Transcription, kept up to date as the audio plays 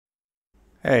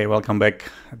Hey, welcome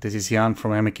back. This is Jan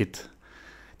from AmiKit.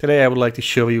 Today I would like to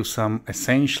show you some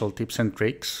essential tips and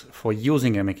tricks for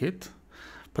using AmiKit.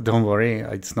 But don't worry,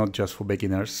 it's not just for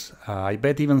beginners. I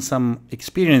bet even some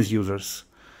experienced users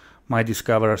might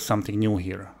discover something new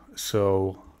here.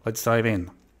 So let's dive in.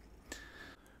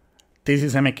 This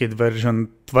is AmiKit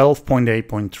version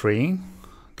 12.8.3,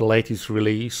 the latest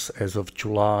release as of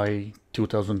July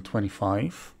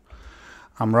 2025.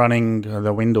 I'm running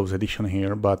the Windows edition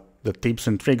here, but the tips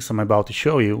and tricks I'm about to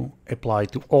show you apply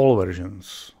to all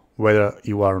versions, whether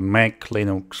you are on Mac,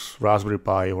 Linux, Raspberry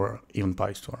Pi, or even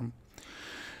PyStorm.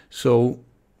 So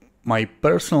my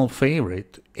personal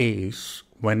favorite is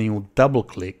when you double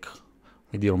click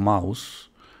with your mouse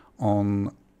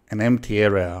on an empty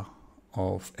area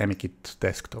of AmiKit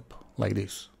desktop, like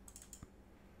this.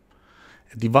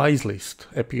 A device list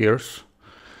appears,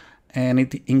 and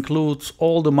it includes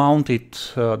all the mounted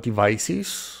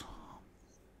devices,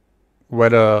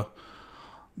 whether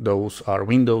those are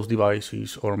Windows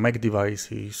devices or Mac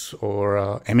devices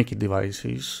or AmiKit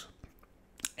devices,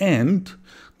 and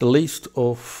the list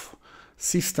of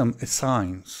system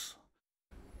assigns.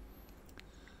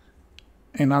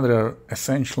 Another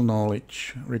essential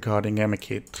knowledge regarding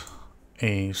AmiKit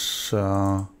is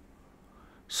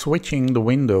switching the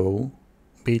window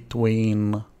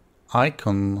between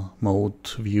icon mode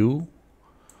view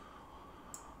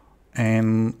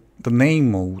and the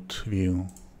name mode view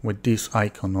with this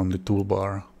icon on the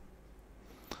toolbar.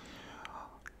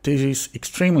 This is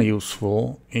extremely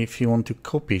useful if you want to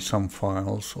copy some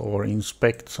files or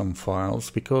inspect some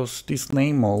files, because this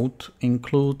name mode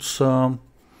includes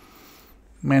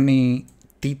many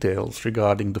details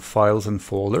regarding the files and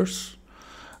folders,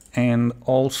 and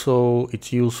also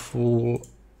it's useful,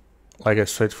 like I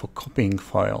said, for copying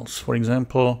files. For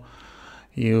example,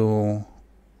 you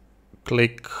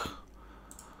click,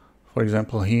 for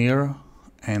example, here,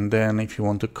 and then if you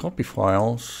want to copy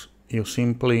files, you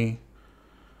simply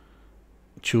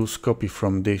choose copy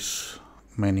from this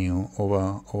menu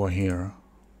over here.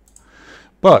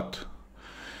 But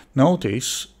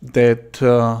notice that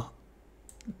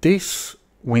this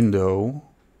window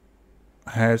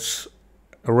has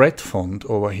a red font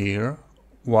over here,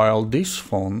 while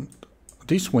this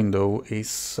window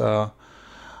is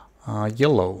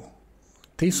yellow.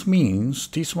 This means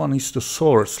this one is the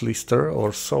source lister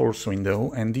or source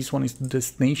window, and this one is the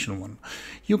destination one.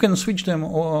 You can switch them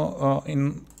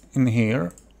in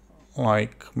here,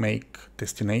 like make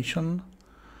destination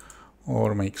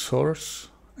or make source,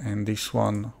 and this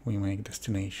one we make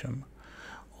destination.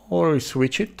 Or we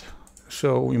switch it,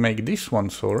 so we make this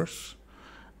one source,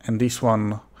 and this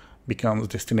one becomes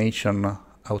destination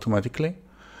automatically.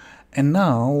 And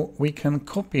now we can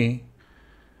copy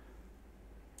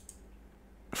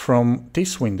from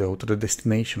this window to the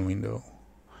destination window.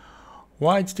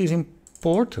 Why is this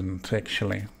important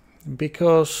actually?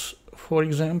 Because, for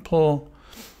example,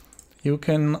 you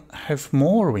can have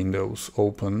more windows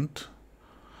opened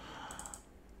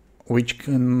which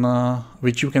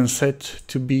you can set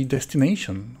to be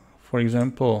destination. For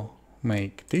example,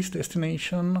 make this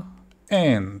destination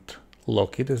and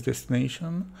lock it as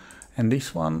destination, and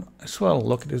this one as well,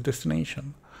 lock it as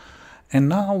destination. And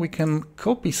now we can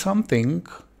copy something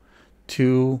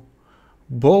to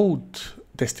both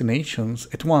destinations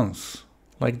at once.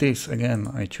 Like this, again,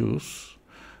 I choose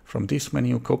from this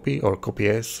menu copy, or copy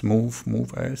as,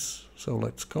 move as. So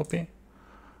let's copy.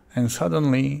 And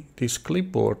suddenly this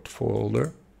clipboard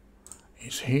folder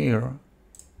is here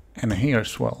and here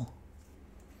as well.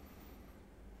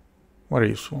 Very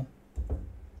useful.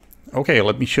 Okay,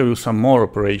 let me show you some more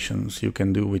operations you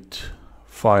can do with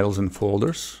files and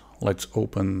folders. Let's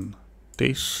open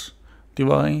this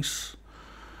device.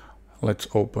 Let's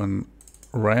open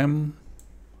RAM.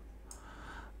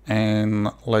 And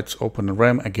let's open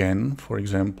RAM again, for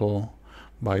example,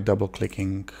 by double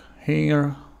clicking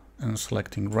here and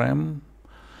selecting RAM.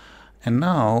 And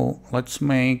now let's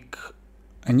make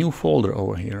a new folder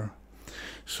over here.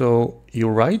 So you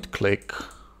right click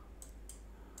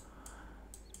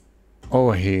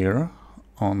over here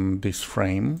on this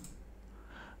frame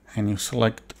and you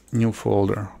select new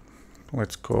folder.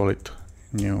 Let's call it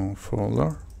new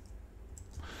folder.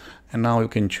 And now you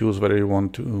can choose whether you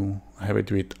want to have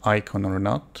it with icon or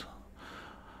not.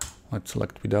 Let's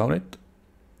select without it.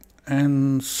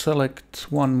 And select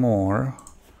one more,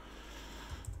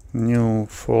 new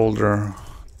folder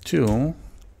 2.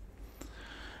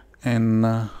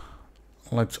 And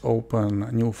let's open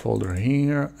a new folder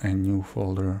here and new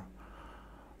folder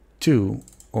 2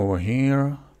 over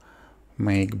here.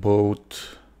 Make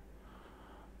both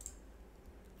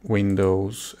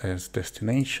windows as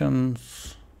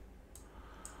destinations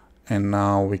And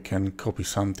now we can copy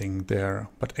something there.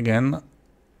 But again,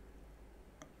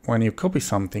 when you copy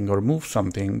something or move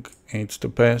something, it's the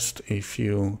best if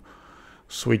you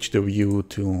switch the view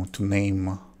to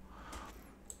name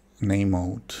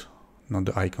mode, not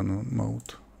the icon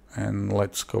mode. And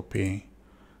let's copy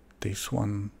this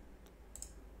one.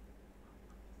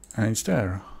 And it's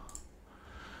there.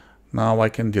 Now I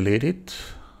can delete it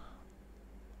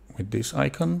with this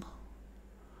icon.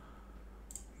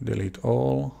 Delete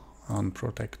all,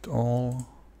 unprotect all.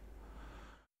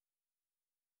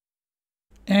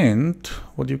 And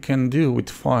what you can do with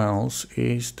files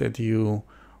is that you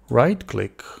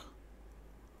right-click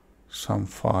some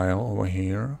file over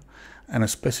here and a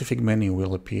specific menu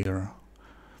will appear,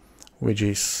 which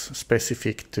is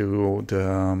specific to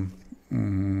the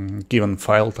given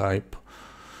file type.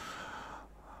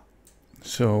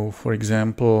 So for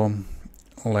example,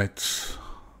 let's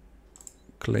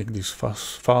click this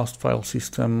fast file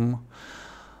system,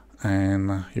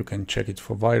 and you can check it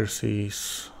for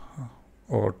viruses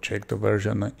or check the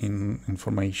version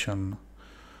information.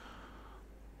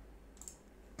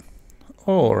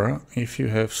 Or if you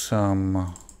have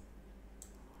some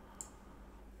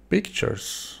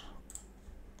pictures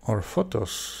or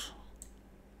photos,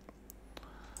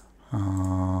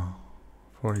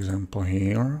 for example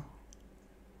here,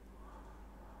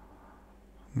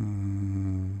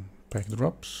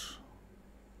 backdrops.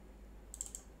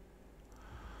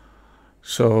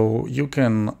 So you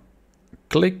can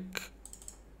click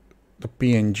the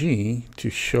PNG to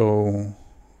show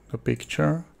the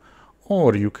picture,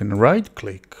 or you can right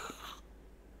click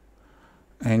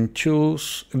and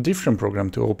choose a different program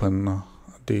to open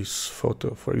this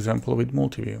photo, for example with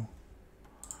multi-view,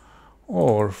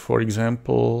 or for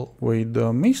example with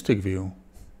the Mystic View.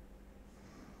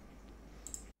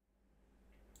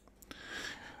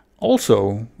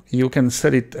 Also, you can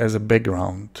set it as a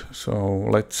background. So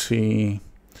let's see,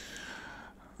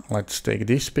 let's take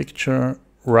this picture,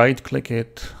 right click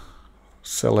it,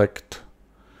 select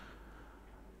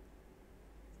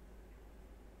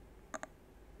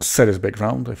set as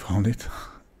background, I found it,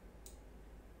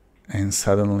 and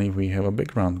suddenly we have a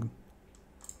background.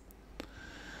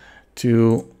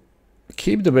 To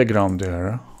keep the background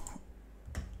there,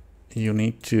 you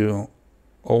need to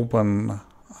open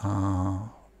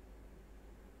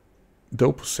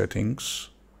Dopus settings,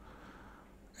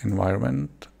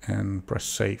 environment, and press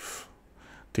save.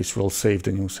 This will save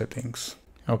the new settings.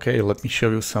 Okay, let me show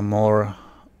you some more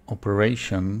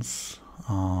operations.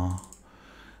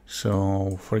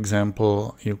 So for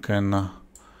example, you can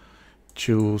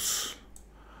choose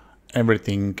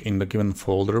everything in the given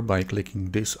folder by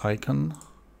clicking this icon.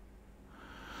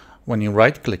 When you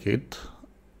right click it,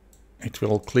 it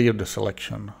will clear the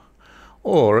selection.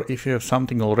 Or if you have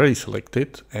something already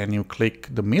selected and you click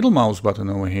the middle mouse button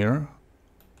over here,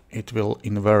 it will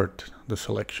invert the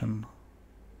selection.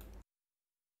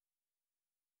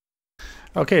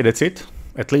 Okay, that's it,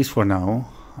 at least for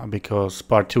now, because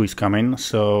part 2 is coming,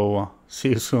 so see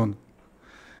you soon.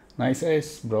 Nice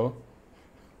ace, bro.